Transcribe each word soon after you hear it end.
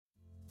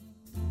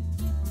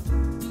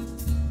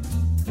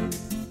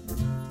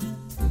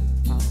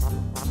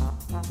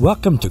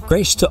Welcome to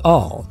Grace to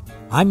All.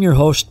 I'm your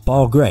host,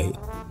 Paul Gray.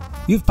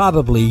 You've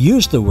probably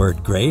used the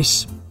word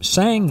grace,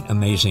 sang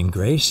Amazing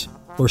Grace,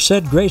 or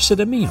said grace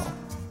at a meal.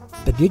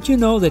 But did you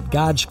know that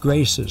God's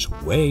grace is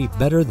way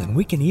better than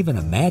we can even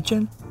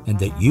imagine, and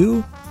that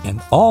you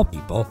and all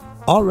people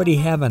already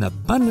have an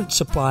abundant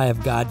supply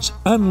of God's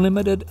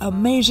unlimited,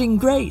 amazing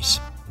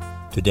grace?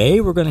 Today,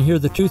 we're going to hear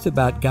the truth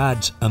about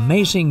God's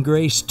amazing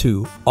grace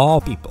to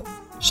all people.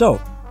 So,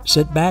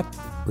 sit back,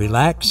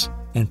 relax,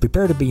 and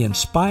prepare to be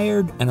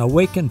inspired and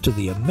awakened to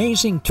the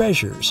amazing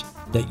treasures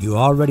that you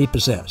already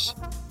possess.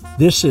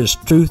 This is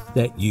truth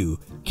that you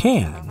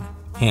can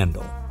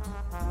handle.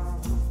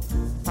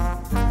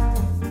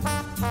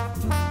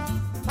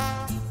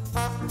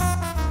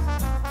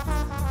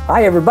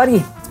 Hi,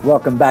 everybody.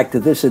 Welcome back to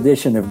this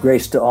edition of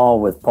Grace to All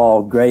with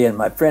Paul Gray, and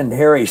my friend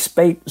Harry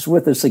Spate is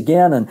with us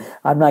again, and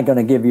I'm not going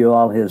to give you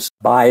all his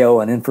bio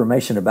and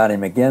information about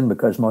him again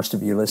because most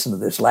of you listened to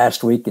this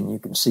last week and you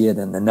can see it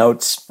in the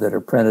notes that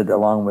are printed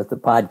along with the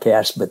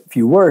podcast. But if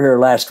you were here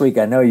last week,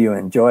 I know you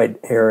enjoyed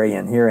Harry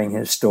and hearing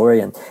his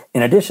story. And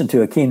in addition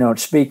to a keynote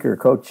speaker,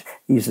 coach,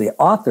 he's the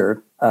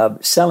author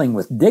of Selling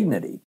with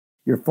Dignity,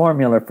 Your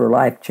Formula for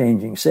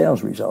Life-Changing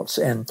Sales Results.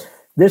 And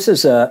this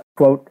is a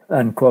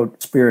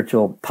quote-unquote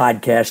spiritual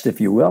podcast, if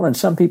you will. And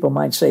some people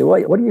might say,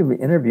 well, what are you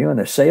interviewing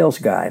a sales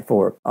guy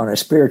for on a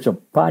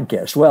spiritual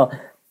podcast? Well,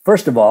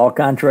 first of all,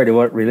 contrary to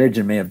what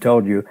religion may have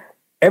told you,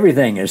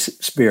 everything is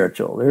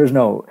spiritual. There is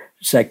no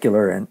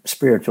secular and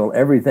spiritual.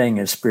 Everything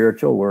is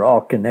spiritual. We're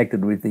all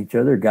connected with each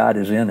other. God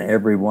is in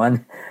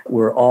everyone.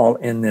 We're all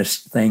in this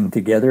thing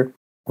together.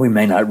 We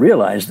may not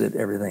realize that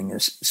everything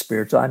is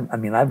spiritual. I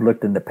mean, I've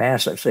looked in the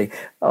past. I say,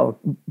 oh,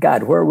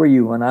 God, where were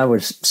you when I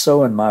was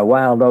sowing my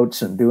wild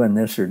oats and doing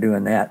this or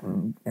doing that?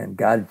 And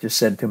God just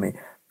said to me,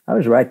 I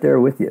was right there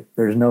with you.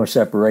 There's no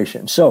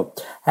separation. So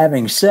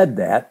having said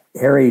that,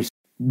 Harry's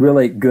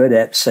really good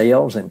at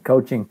sales and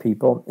coaching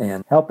people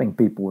and helping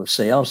people with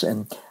sales.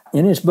 And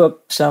in his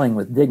book, Selling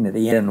with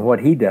Dignity, and what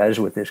he does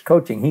with his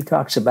coaching, he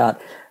talks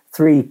about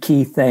 3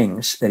 key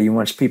things that he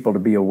wants people to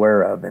be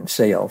aware of in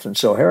sales. And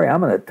so, Harry, I'm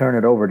going to turn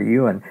it over to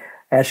you and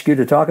ask you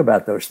to talk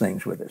about those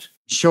things with us.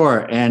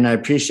 Sure. And I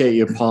appreciate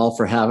you, Paul,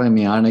 for having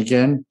me on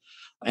again.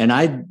 And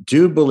I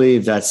do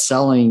believe that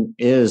selling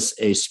is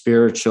a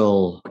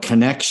spiritual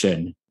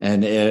connection.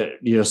 And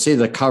you'll see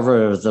the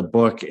cover of the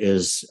book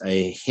is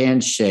a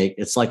handshake.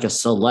 It's like a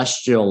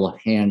celestial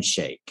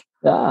handshake.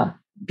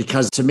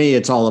 Because to me,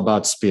 it's all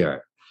about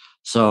spirit.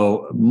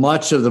 So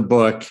much of the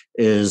book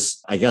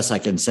is, I guess I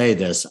can say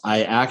this,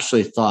 I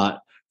actually thought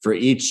for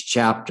each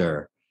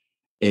chapter,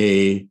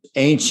 a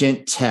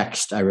ancient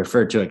text, I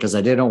referred to it because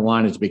I didn't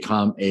want it to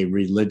become a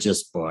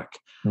religious book.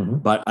 Mm-hmm.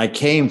 But I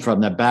came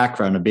from the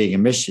background of being a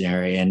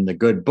missionary, and the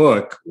good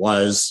book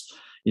was,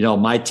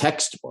 my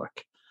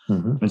textbook.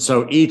 Mm-hmm. And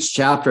so each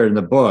chapter in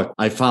the book,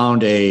 I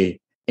found a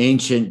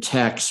ancient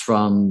text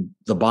from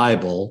the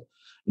Bible,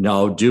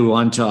 do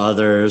unto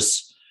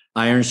others,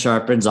 iron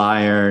sharpens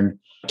iron,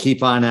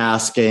 keep on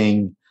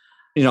asking,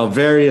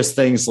 various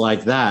things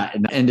like that.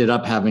 And ended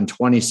up having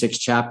 26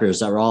 chapters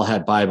that all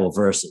had Bible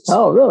verses.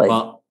 Oh, really?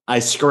 Well, I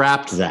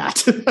scrapped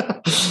that.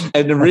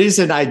 And the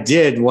reason I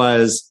did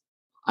was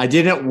I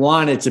didn't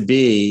want it to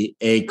be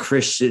a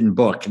Christian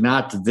book,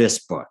 not this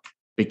book,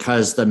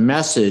 because the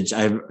message,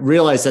 I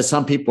realized that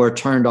some people are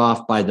turned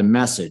off by the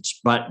message,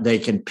 but they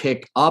can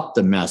pick up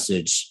the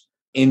message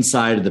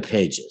inside of the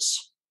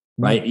pages,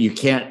 right? You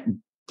can't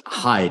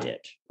hide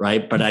it,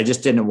 right? But I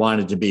just didn't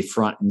want it to be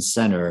front and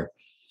center.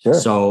 Sure.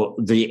 So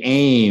the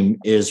aim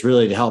is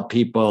really to help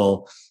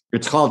people.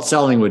 It's called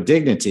Selling with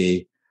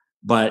Dignity,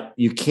 but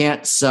you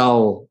can't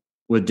sell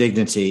with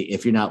dignity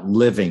if you're not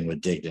living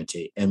with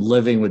dignity. And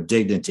living with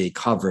dignity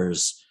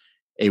covers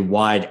a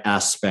wide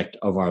aspect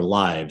of our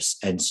lives.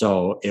 And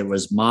so it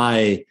was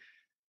my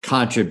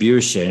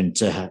contribution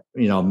to,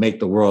 make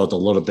the world a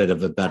little bit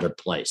of a better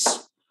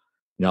place.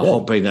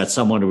 Hoping that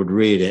someone would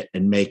read it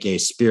and make a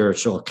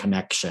spiritual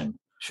connection.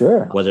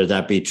 Sure. Whether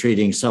that be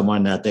treating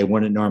someone that they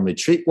wouldn't normally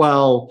treat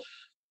well,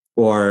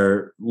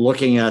 or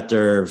looking at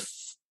their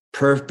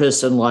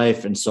purpose in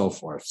life and so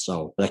forth.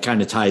 So that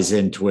kind of ties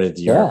into with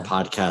your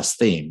podcast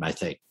theme, I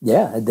think.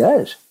 Yeah, it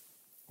does.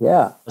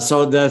 Yeah.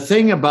 So the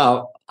thing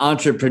about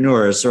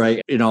entrepreneurs,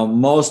 right?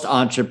 Most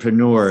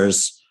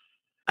entrepreneurs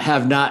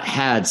have not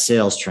had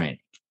sales training.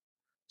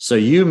 So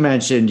you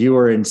mentioned you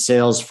were in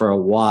sales for a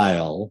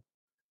while.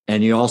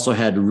 And you also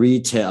had a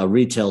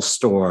retail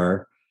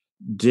store.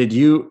 Did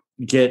you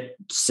get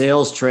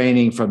sales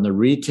training from the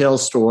retail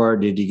store?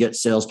 Did you get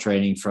sales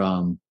training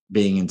from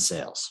being in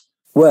sales?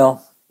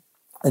 Well,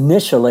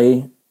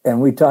 initially,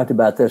 and we talked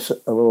about this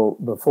a little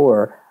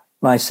before,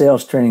 my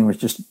sales training was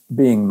just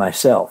being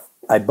myself.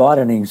 I bought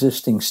an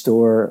existing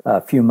store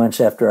a few months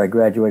after I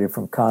graduated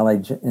from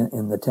college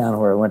in the town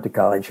where I went to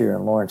college here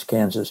in Lawrence,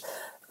 Kansas.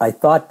 I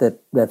thought that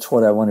that's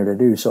what I wanted to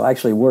do. So I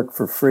actually worked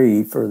for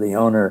free for the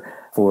owner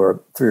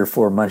for 3 or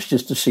 4 months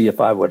just to see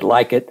if I would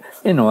like it,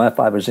 if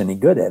I was any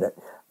good at it.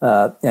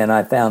 And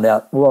I found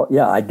out, well,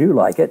 yeah, I do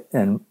like it.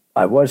 And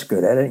I was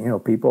good at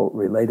it. People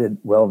related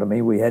well to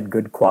me. We had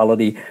good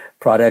quality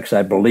products.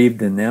 I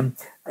believed in them.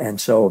 And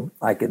so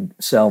I could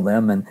sell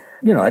them. And,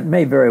 it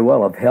may very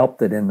well have helped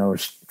that in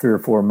those 3 or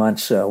 4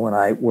 months when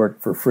I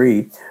worked for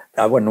free,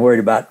 I wasn't worried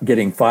about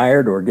getting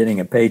fired or getting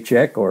a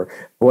paycheck or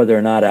whether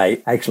or not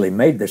I actually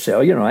made the sale.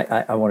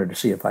 I wanted to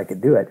see if I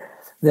could do it.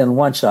 Then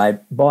once I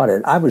bought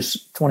it, I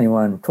was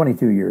 21,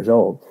 22 years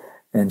old.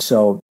 And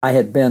so I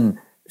had been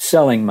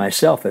selling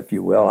myself, if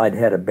you will. I'd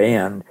had a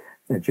band,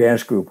 a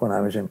jazz group when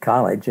I was in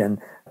college, and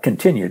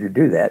continue to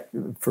do that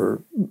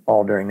for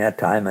all during that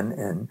time.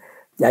 And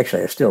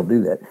actually, I still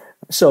do that.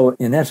 So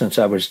in essence,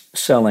 I was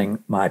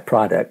selling my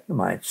product,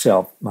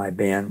 myself, my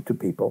band to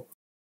people.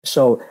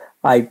 So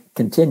I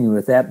continue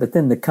with that. But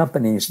then the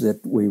companies that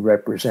we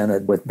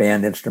represented with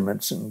band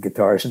instruments and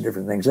guitars and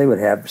different things, they would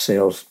have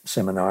sales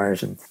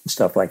seminars and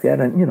stuff like that.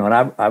 And,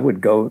 and I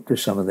would go to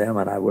some of them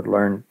and I would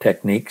learn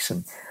techniques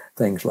and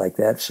things like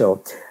that.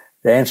 So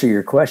to answer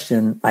your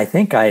question, I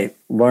think I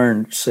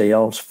learned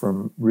sales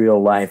from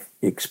real life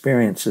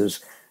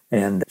experiences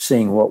and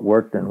seeing what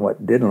worked and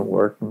what didn't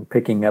work and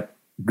picking up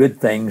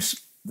good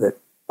things that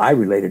I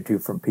related to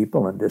from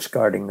people and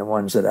discarding the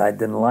ones that I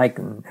didn't like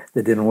and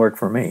that didn't work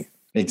for me.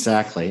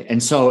 Exactly.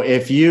 And so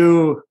if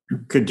you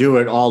could do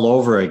it all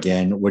over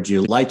again, would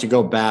you like to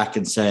go back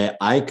and say,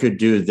 I could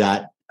do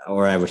that,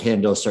 or I would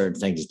handle certain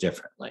things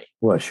differently?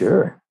 Well,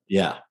 sure.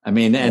 Yeah. I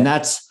mean, and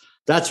that's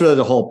really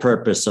the whole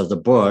purpose of the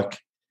book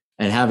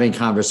and having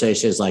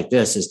conversations like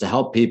this is to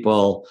help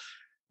people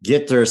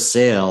get their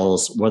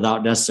sales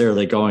without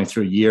necessarily going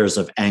through years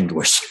of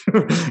anguish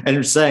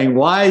and saying,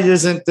 why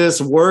isn't this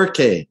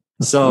working?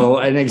 So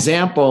an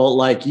example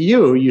like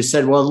you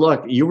said, well,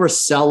 look, you were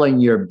selling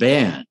your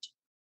band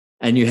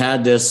and you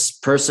had this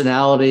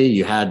personality,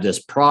 you had this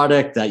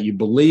product that you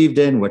believed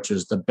in, which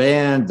was the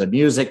band, the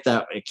music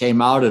that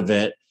came out of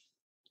it.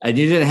 And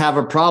you didn't have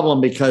a problem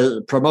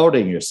because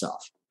promoting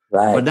yourself.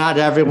 Right. But not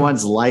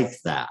everyone's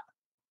like that,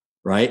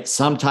 right?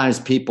 Sometimes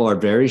people are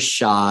very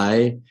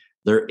shy,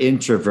 they're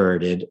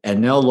introverted,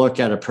 and they'll look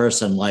at a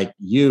person like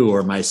you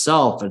or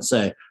myself and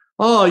say,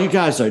 oh, you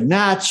guys are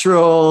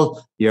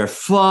natural, you're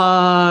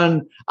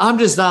fun. I'm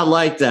just not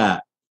like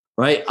that,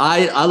 right?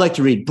 I like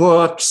to read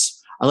books.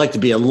 I like to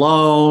be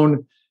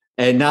alone.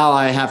 And now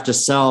I have to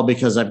sell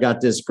because I've got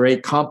this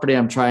great company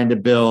I'm trying to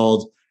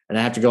build and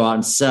I have to go out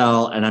and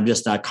sell, and I'm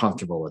just not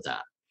comfortable with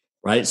that,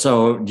 right?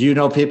 So do you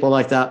know people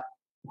like that?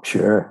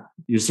 Sure.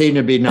 You seem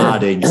to be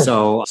nodding.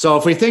 So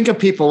if we think of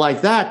people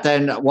like that,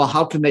 then, well,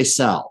 how can they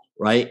sell,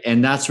 right?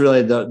 And that's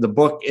really the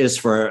book is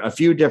for a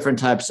few different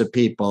types of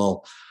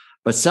people.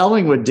 But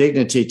selling with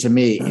dignity to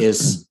me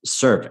is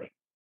serving.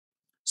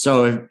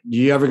 So do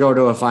you ever go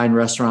to a fine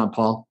restaurant,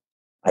 Paul?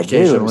 I do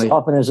as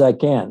often as I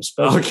can.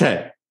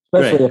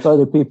 Especially if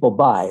other people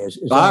buy. Is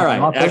all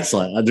right.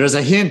 Excellent. There's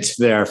a hint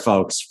there,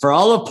 folks. For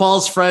all of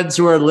Paul's friends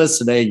who are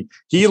listening,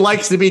 he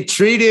likes to be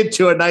treated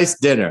to a nice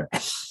dinner.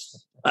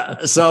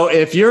 So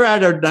if you're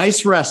at a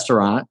nice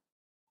restaurant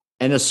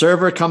and a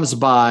server comes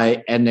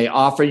by and they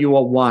offer you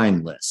a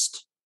wine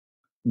list,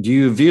 do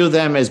you view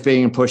them as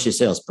being a pushy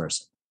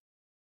salesperson?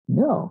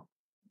 No,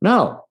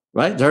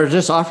 right? They're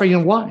just offering you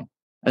wine.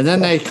 And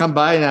then they come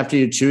by and after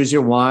you choose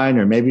your wine,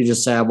 or maybe you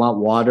just say, I want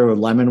water or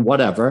lemon,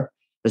 whatever.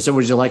 They say,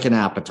 would you like an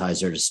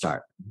appetizer to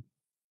start?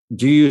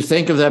 Do you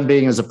think of them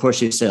being as a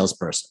pushy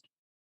salesperson?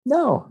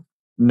 No.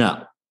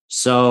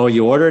 So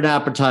you order an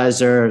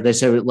appetizer. They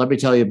say, let me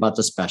tell you about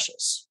the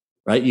specials,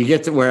 right? You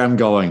get to where I'm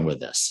going with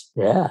this.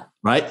 Yeah.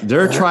 Right?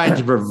 They're trying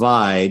to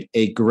provide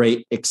a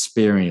great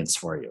experience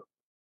for you.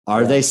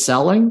 Are they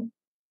selling?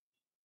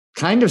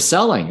 Kind of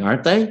selling,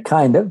 aren't they?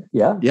 Kind of,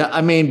 yeah. Yeah,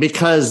 I mean,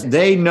 because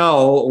they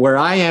know where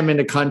I am in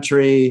the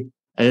country,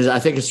 and I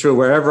think it's true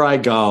wherever I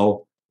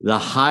go, the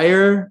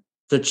higher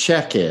the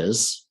check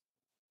is,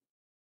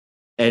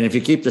 and if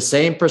you keep the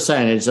same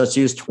percentage, let's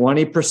use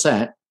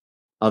 20%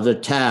 of the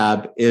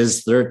tab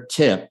is their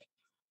tip,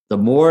 the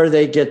more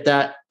they get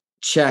that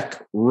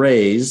check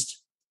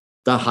raised,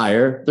 the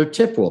higher their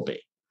tip will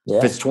be. Yeah.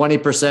 If it's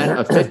 20%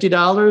 of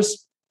 $50,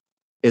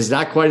 is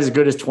not quite as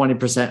good as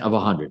 20% of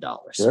 $100.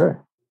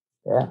 Sure.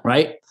 Yeah.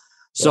 Right. Yeah.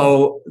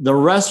 So the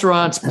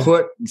restaurants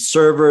put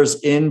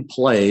servers in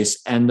place,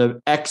 and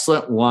the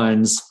excellent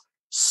ones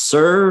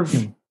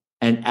serve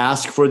and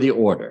ask for the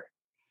order.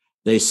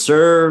 They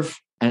serve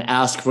and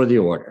ask for the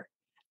order.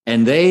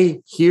 And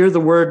they hear the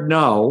word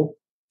no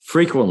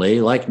frequently,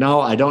 like, no,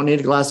 I don't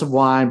need a glass of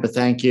wine, but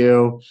thank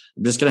you.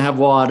 I'm just going to have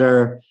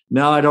water.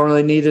 No, I don't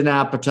really need an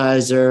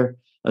appetizer.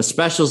 The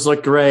specials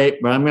look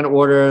great, but I'm going to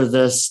order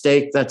the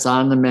steak that's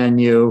on the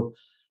menu.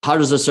 How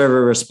does the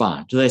server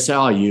respond? Do they say,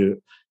 oh,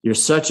 you're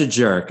such a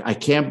jerk. I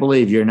can't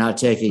believe you're not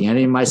taking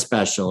any of my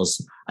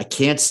specials. I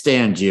can't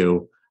stand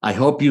you. I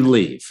hope you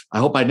leave. I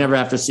hope I never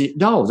have to see.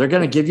 No, they're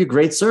going to give you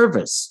great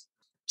service.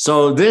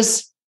 So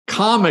this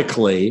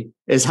comically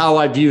is how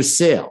I view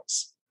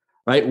sales,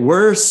 right?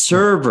 We're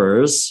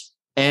servers,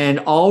 and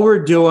all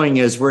we're doing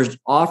is we're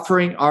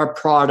offering our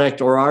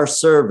product or our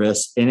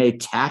service in a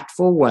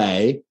tactful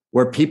way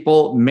where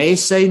people may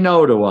say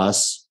no to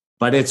us,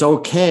 but it's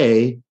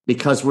okay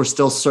because we're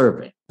still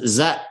serving. Does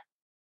that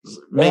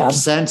make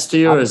sense to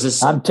you?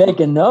 I'm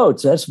taking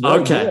notes. That's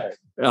very good.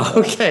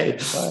 Okay.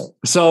 Right.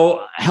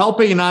 So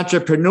helping an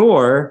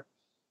entrepreneur,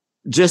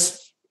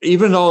 just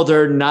even though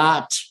they're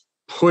not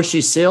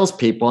pushy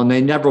salespeople, and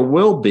they never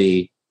will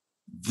be,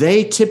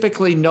 they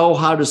typically know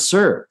how to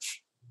serve.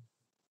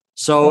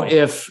 So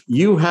if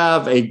you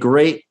have a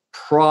great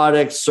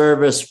product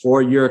service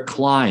for your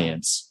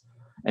clients,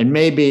 and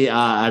maybe,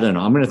 I don't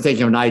know, I'm going to think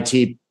of an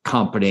IT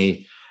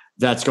company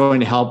that's going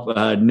to help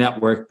a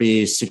network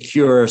be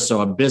secure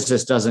so a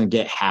business doesn't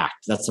get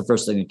hacked. That's the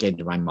first thing that came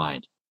to my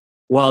mind.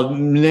 Well,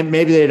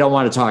 maybe they don't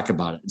want to talk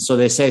about it. So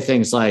they say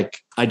things like,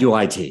 I do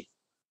IT.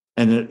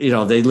 And,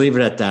 they leave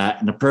it at that.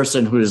 And the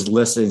person who is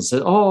listening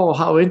says, oh,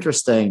 how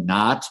interesting.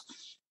 Not.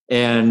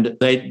 And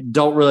they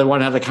don't really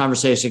want to have the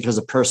conversation because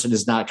the person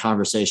is not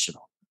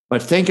conversational.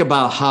 But think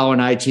about how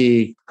an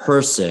IT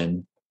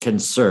person can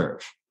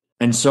serve.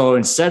 And so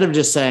instead of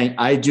just saying,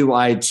 I do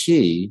IT,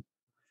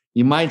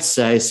 you might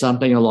say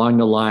something along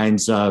the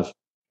lines of,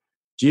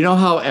 do you know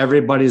how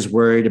everybody's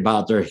worried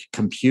about their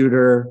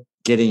computer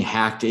getting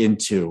hacked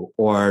into,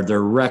 or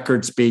their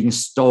records being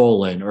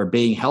stolen, or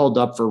being held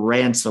up for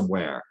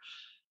ransomware?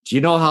 Do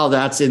you know how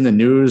that's in the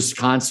news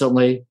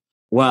constantly?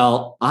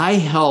 Well, I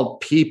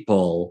help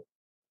people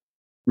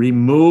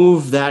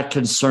remove that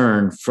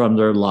concern from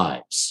their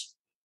lives.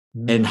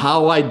 And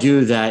how I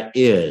do that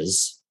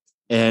is,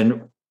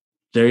 and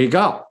there you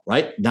go,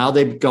 right? Now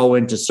they go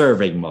into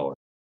serving mode.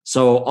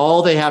 So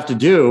all they have to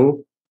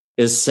do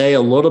is say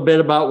a little bit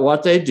about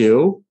what they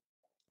do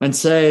and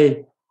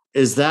say,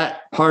 is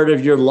that part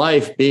of your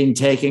life being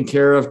taken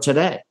care of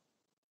today?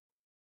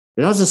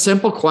 It's a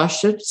simple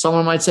question.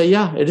 Someone might say,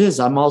 yeah, it is.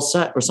 I'm all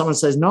set. Or someone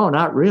says, no,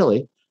 not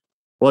really.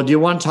 Well, do you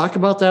want to talk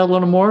about that a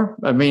little more?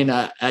 I mean,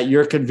 at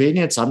your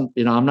convenience, I'm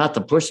not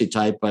the pushy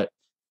type, but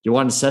you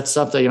want to set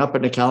something up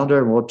in the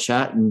calendar and we'll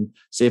chat and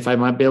see if I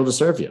might be able to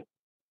serve you.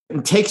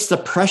 It takes the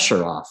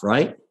pressure off,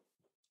 right?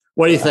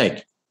 What do you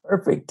think?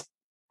 Perfect.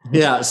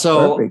 Yeah.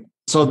 So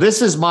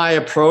this is my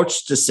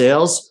approach to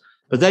sales.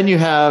 But then you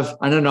have,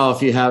 I don't know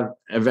if you have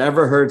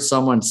ever heard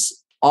someone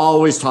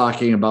always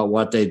talking about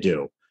what they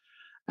do.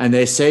 And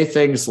they say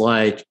things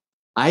like,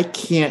 I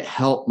can't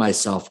help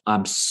myself.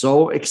 I'm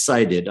so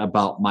excited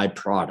about my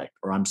product,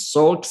 or I'm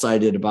so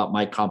excited about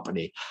my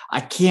company. I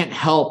can't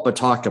help but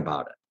talk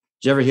about it.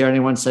 Did you ever hear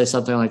anyone say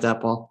something like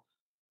that, Paul?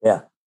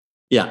 Yeah.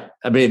 Yeah.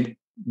 I mean,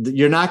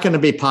 you're not going to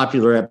be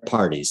popular at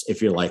parties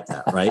if you're like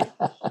that, right?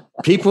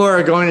 People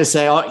are going to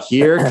say, oh,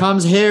 here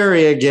comes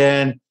Harry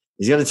again.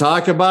 He's going to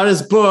talk about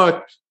his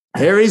book.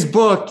 Harry's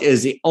book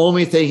is the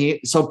only thing.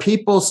 So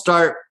people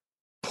start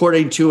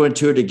putting two and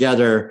two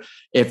together.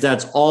 If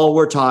that's all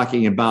we're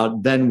talking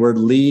about, then we're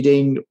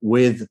leading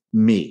with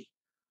me.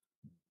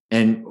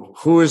 And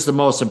who is the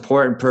most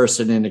important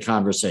person in the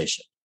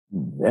conversation?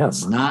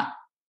 Yes. It's not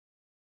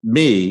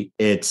me,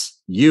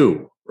 it's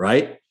you,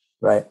 right?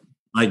 Right.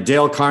 Like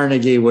Dale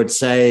Carnegie would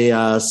say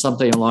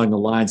something along the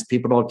lines,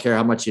 people don't care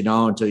how much you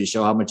know until you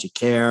show how much you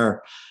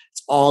care.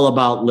 It's all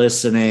about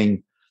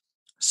listening.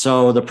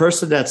 So the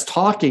person that's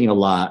talking a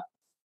lot,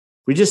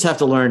 we just have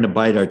to learn to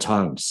bite our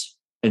tongues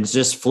and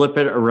just flip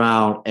it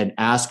around and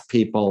ask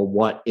people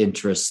what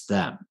interests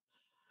them.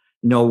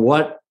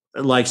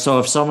 So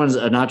if someone's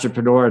an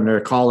entrepreneur and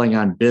they're calling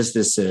on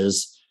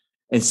businesses,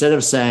 instead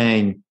of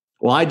saying,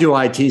 well, I do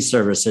IT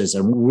services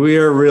and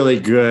we're really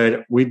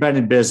good. We've been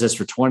in business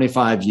for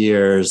 25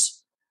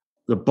 years.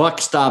 The buck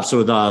stops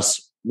with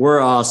us. We're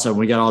awesome.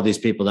 We got all these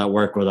people that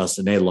work with us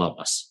and they love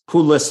us.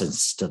 Who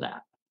listens to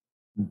that?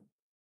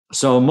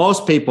 So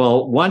most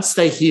people, once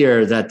they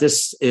hear that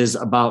this is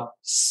about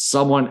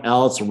someone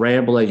else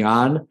rambling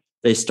on,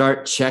 they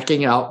start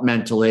checking out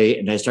mentally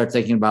and they start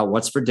thinking about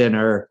what's for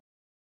dinner,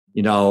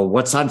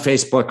 what's on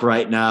Facebook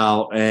right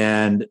now.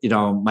 And,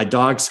 my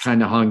dog's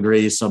kind of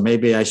hungry, so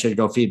maybe I should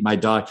go feed my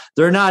dog.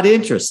 They're not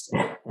interested.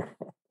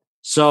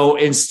 So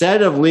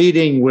instead of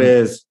leading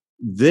with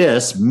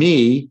this,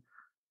 me,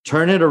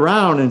 turn it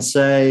around and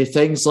say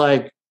things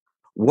like,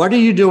 what are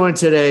you doing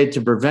today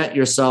to prevent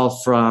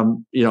yourself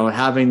from,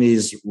 having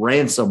these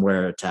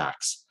ransomware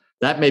attacks?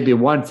 That may be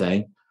one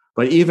thing,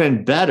 but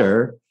even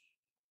better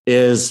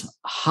is,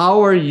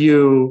 how are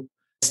you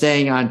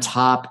staying on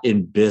top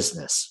in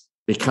business?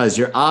 Because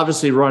you're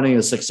obviously running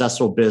a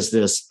successful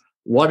business.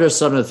 What are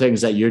some of the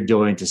things that you're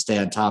doing to stay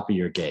on top of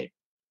your game?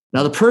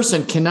 Now, the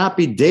person cannot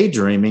be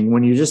daydreaming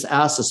when you just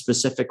ask a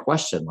specific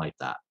question like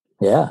that.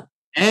 Yeah.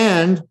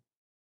 And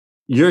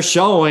you're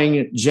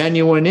showing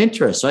genuine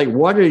interest. Like,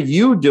 what are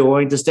you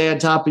doing to stay on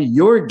top of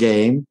your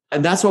game?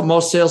 And that's what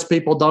most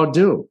salespeople don't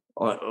do.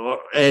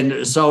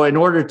 And so in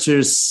order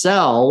to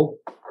sell,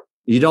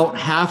 you don't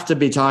have to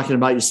be talking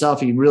about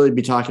yourself. You can really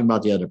be talking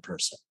about the other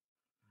person.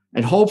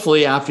 And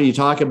hopefully after you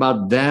talk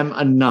about them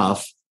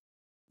enough,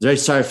 they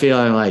start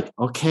feeling like,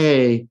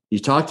 okay, you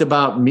talked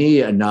about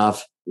me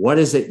enough. What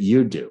is it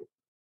you do?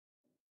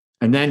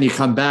 And then you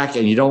come back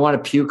and you don't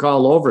want to puke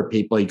all over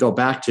people. You go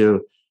back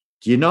to,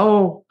 do you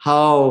know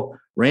how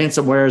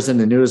ransomware is in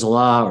the news a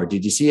lot? Or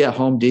did you see at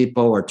Home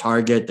Depot or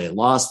Target, they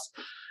lost,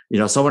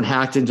 someone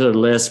hacked into the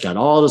list, got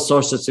all the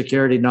social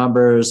security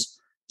numbers.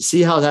 You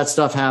see how that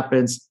stuff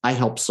happens? I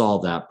help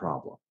solve that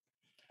problem.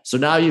 So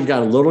now you've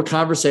got a little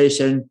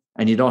conversation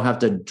and you don't have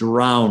to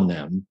drown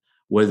them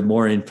with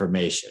more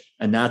information.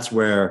 And that's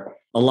where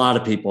a lot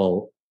of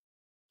people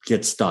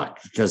get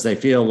stuck because they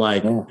feel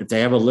like if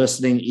they have a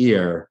listening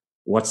ear,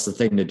 what's the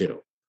thing to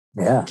do?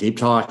 Yeah. Keep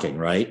talking,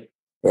 right?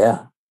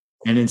 Yeah.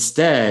 And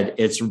instead,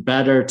 it's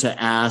better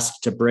to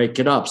ask to break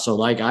it up. So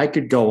like I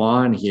could go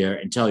on here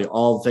and tell you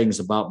all the things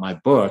about my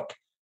book,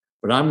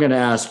 but I'm going to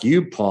ask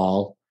you,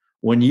 Paul,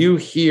 when you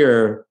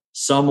hear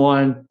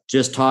someone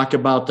just talk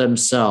about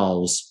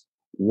themselves,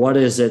 what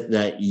is it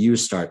that you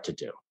start to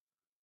do?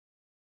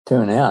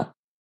 Tune out.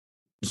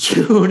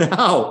 Tune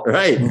out,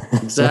 right?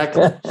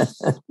 Exactly.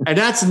 And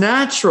that's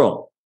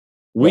natural.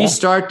 We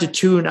start to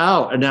tune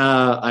out. And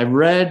I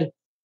read,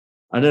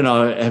 I don't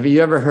know, have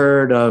you ever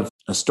heard of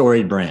A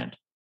Storied Brand?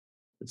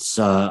 It's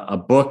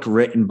a book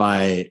written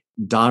by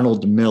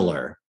Donald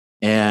Miller.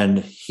 And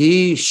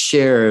he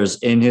shares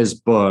in his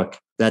book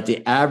that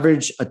the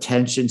average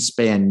attention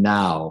span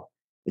now,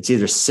 it's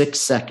either 6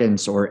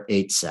 seconds or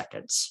 8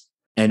 seconds.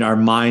 And our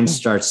mind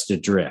starts to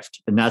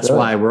drift. And that's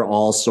why we're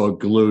all so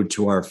glued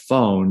to our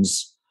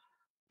phones,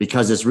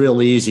 because it's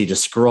real easy to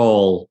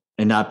scroll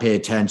and not pay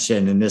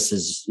attention. And this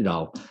is,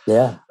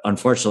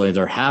 unfortunately,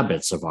 they're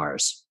habits of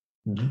ours.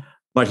 Mm-hmm.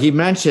 But he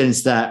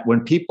mentions that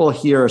when people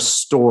hear a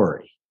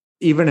story,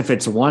 even if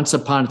it's once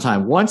upon a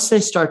time, once they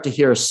start to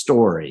hear a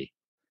story,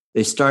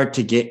 they start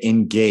to get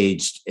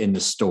engaged in the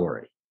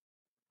story.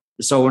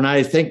 So when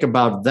I think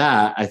about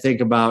that, I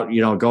think about,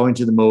 going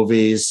to the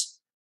movies.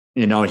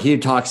 He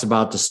talks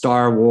about the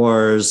Star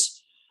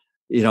Wars,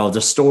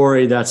 the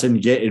story that's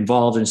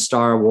involved in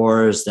Star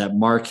Wars, that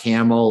Mark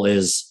Hamill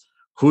is,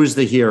 who's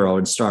the hero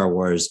in Star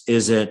Wars?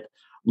 Is it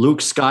Luke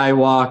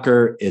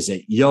Skywalker? Is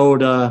it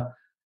Yoda?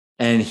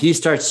 And he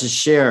starts to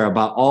share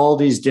about all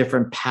these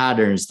different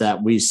patterns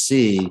that we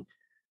see,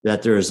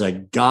 that there's a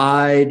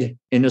guide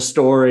in a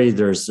story.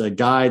 There's a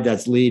guide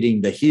that's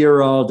leading the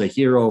hero. The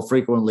hero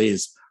frequently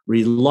is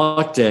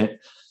reluctant.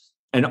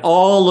 And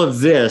all of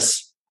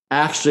this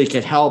actually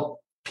can help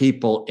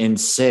people in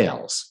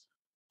sales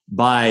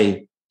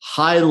by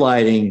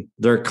highlighting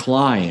their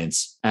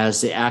clients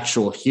as the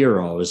actual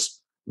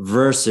heroes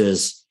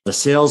versus the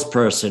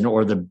salesperson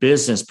or the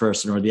business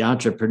person or the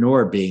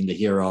entrepreneur being the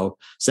hero,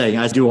 saying,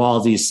 I do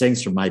all these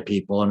things for my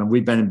people, and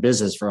we've been in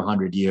business for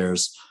 100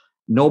 years.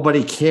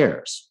 Nobody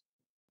cares.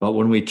 But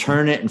when we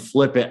turn it and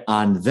flip it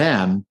on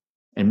them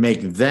and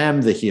make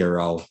them the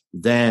hero,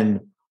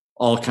 then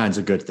all kinds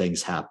of good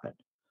things happen.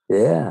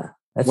 Yeah.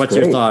 What's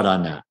your thought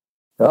on that?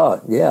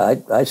 Oh, yeah,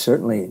 I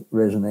certainly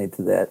resonate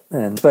to that.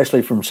 And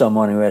especially from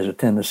someone who has a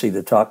tendency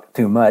to talk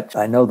too much.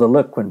 I know the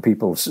look when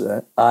people's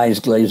eyes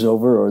glaze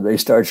over or they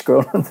start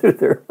scrolling through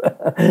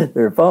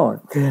their phone.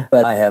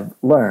 But I have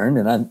learned,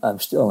 and I'm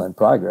still in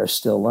progress,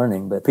 still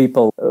learning, but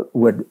people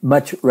would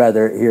much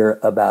rather hear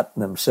about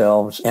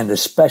themselves, and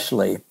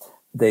especially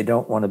they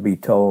don't want to be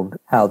told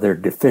how they're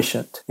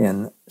deficient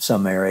in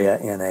some area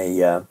in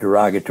a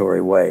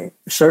derogatory way.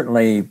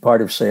 Certainly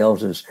part of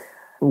sales is,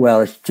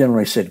 well, it's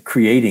generally said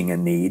creating a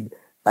need.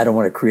 I don't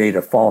want to create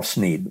a false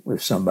need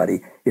with somebody.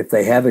 If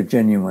they have a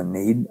genuine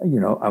need,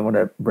 I want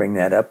to bring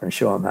that up and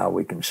show them how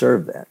we can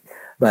serve that.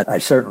 But I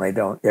certainly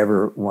don't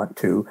ever want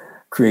to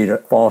create a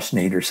false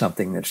need or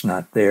something that's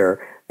not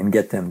there and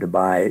get them to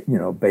buy,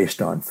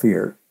 based on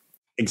fear.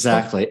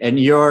 Exactly. And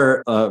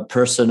you're a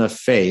person of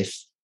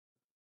faith.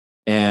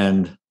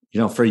 And,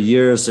 for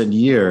years and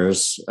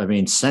years,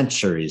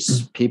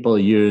 centuries, people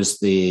use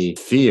the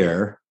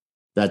fear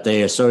that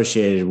they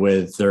associated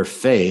with their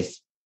faith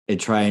in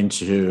trying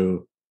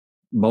to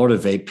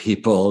motivate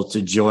people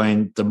to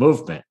join the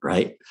movement,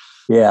 right?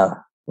 Yeah.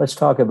 Let's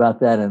talk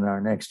about that in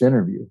our next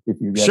interview, if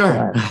you've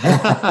got time.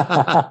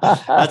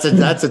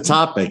 That's a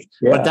topic.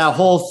 Yeah. But that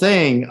whole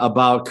thing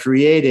about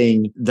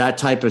creating that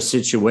type of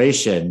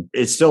situation,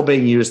 it's still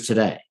being used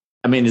today.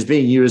 It's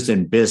being used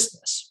in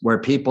business where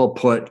people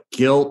put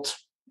guilt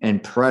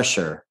and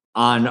pressure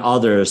on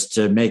others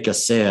to make a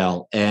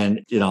sale.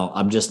 And,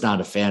 I'm just not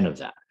a fan of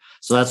that.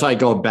 So that's why I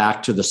go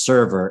back to the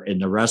server in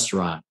the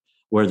restaurant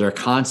where they're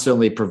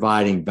constantly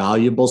providing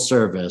valuable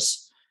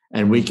service.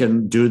 And we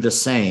can do the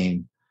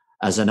same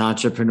as an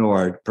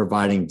entrepreneur,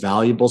 providing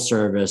valuable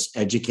service,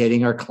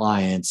 educating our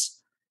clients,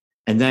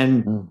 and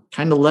then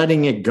kind of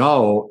letting it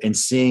go and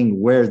seeing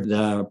where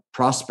the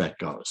prospect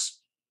goes.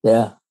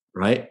 Yeah.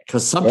 Right?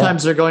 Because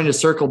sometimes they're going to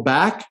circle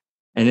back,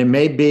 and it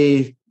may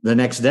be the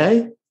next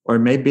day, or it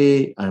may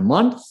be a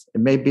month,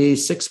 it may be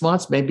 6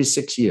 months, maybe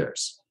 6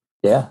 years.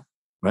 Yeah.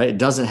 Right? It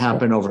doesn't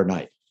happen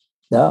overnight.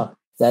 No,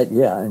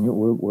 and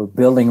we're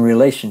building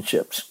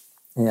relationships.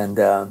 And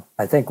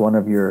I think one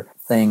of your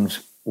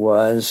things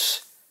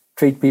was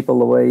treat people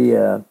the way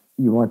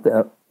you want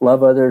to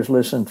love others,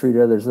 listen, treat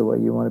others the way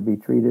you want to be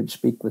treated,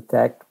 speak with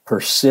tact,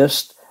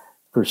 persist.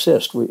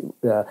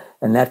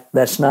 And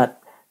that's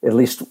not, at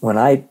least when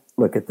I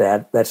look at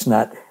that, that's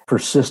not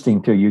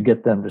persisting till you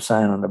get them to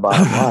sign on the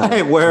bottom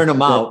line. Wearing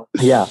them out.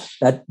 Yeah,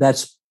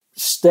 that's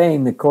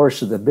staying the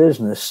course of the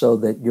business so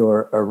that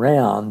you're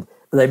around.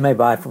 They may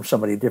buy from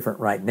somebody different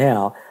right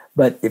now,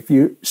 but if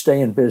you stay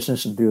in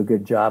business and do a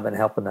good job and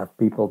help enough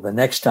people, the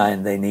next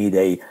time they need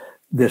a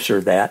this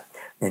or that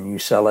and you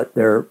sell it,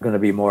 they're going to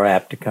be more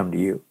apt to come to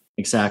you.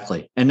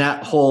 Exactly. And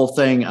that whole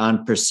thing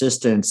on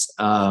persistence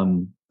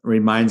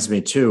reminds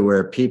me too,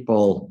 where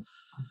people,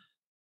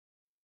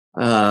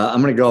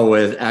 I'm going to go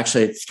with,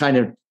 actually, it kind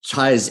of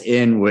ties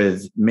in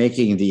with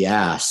making the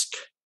ask,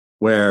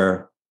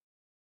 where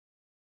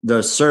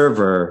the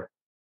server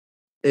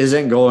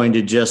isn't going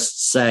to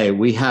just say,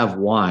 we have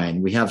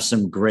wine, we have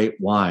some great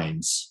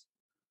wines,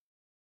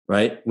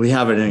 right? We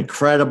have an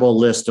incredible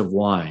list of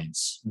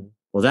wines.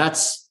 Well,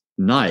 that's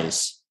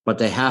nice, but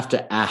they have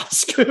to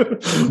ask,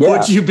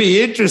 would you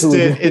be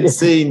interested in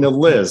seeing the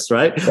list,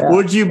 right? Yeah.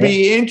 Would you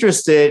be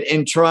interested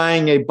in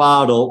trying a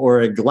bottle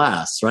or a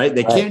glass, right?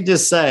 They can't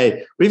just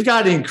say, we've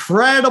got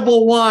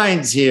incredible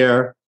wines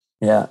here.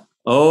 Yeah.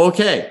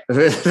 Okay.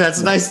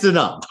 That's nice to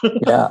know.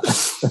 Yeah.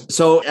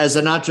 So as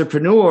an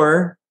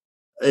entrepreneur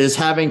is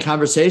having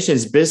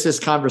conversations, business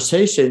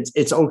conversations,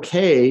 it's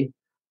okay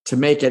to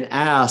make an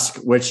ask,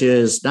 which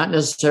is not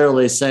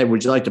necessarily say,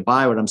 would you like to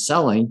buy what I'm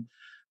selling?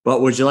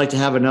 But would you like to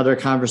have another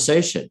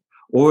conversation?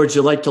 Or would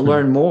you like to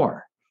learn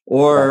more?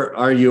 Or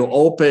are you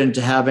open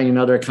to having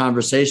another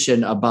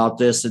conversation about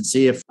this and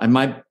see if I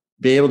might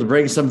be able to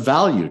bring some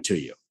value to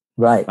you?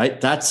 Right.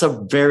 That's a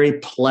very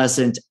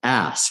pleasant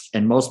ask.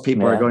 And most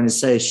people are going to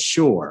say,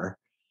 sure.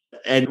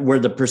 And where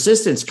the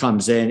persistence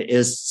comes in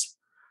is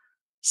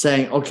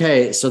saying,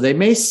 okay, so they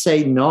may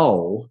say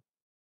no,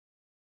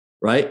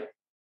 right?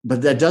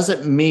 But that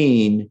doesn't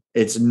mean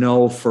it's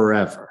no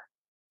forever.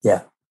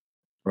 Yeah.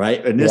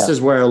 Right. And this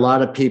is where a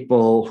lot of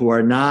people who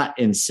are not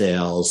in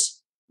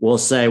sales will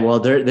say, well,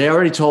 they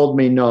already told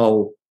me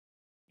no,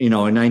 in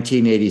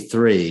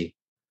 1983.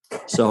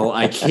 So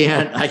I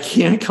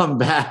can't come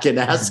back and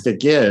ask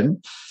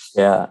again.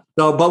 Yeah.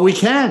 So, but we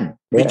can,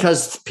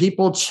 because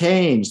people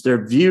change,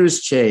 their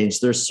views change,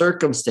 their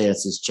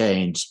circumstances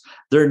change,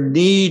 their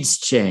needs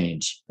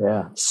change.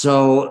 Yeah.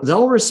 So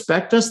they'll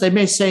respect us. They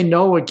may say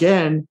no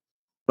again,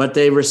 but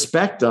they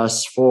respect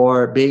us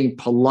for being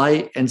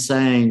polite and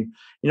saying,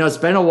 it's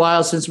been a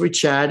while since we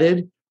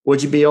chatted.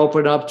 Would you be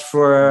open up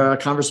for a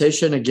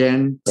conversation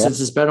again since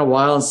it's been a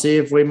while, and see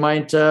if we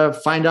might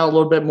find out a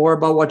little bit more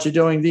about what you're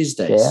doing these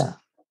days? Yeah,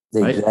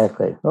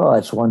 exactly. Right? Oh,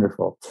 that's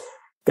wonderful.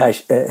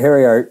 Gosh,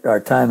 Harry, our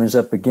time is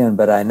up again,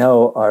 but I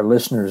know our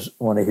listeners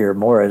want to hear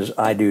more, as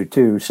I do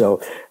too. So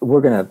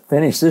we're going to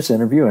finish this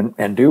interview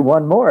and do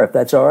one more, if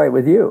that's all right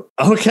with you.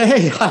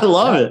 Okay, I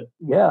love it.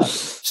 Yeah.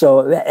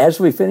 So as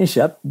we finish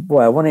up,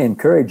 I want to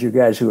encourage you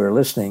guys who are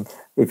listening,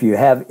 if you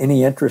have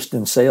any interest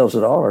in sales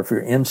at all, or if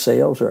you're in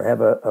sales or have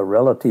a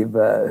relative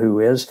who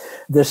is,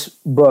 this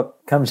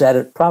book comes at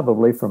it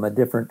probably from a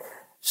different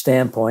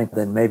standpoint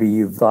than maybe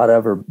you've thought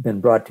of or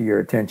been brought to your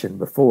attention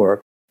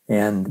before.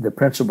 And the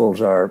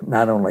principles are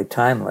not only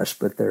timeless,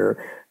 but they're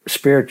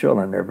spiritual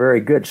and they're very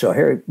good. So,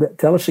 Harry,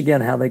 tell us again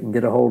how they can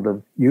get a hold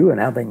of you and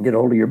how they can get a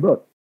hold of your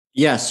book.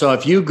 Yeah. So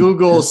if you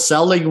Google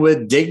Selling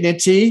with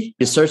Dignity,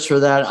 you search for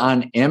that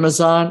on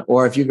Amazon,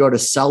 or if you go to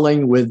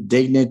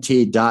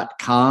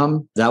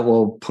sellingwithdignity.com, that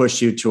will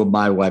push you to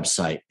my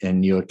website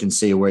and you can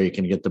see where you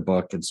can get the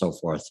book and so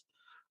forth.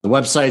 The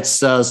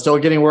website's still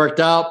getting worked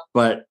out,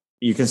 but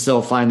you can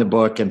still find the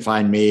book and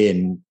find me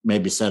and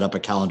maybe set up a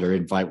calendar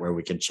invite where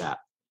we can chat.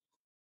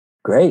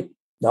 Great.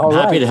 I'm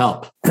happy to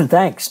help.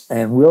 Thanks.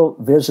 And we'll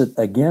visit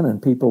again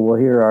and people will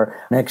hear our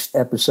next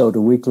episode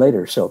a week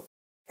later. So,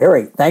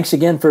 Harry, thanks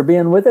again for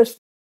being with us.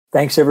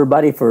 Thanks,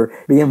 everybody, for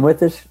being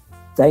with us.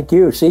 Thank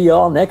you. See you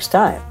all next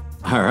time.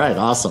 All right.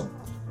 Awesome.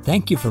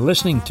 Thank you for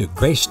listening to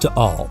Grace to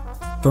All.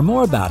 For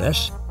more about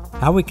us,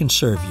 how we can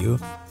serve you,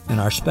 and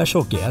our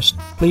special guest,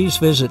 please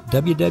visit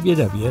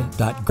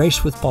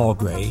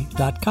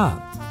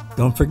www.gracewithpaulgray.com.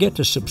 Don't forget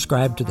to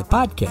subscribe to the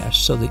podcast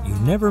so that you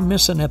never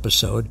miss an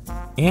episode,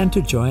 and to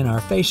join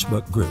our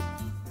Facebook group,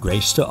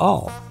 Grace to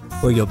All,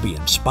 where you'll be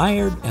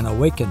inspired and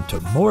awakened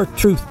to more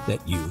truth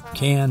that you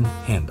can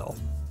handle.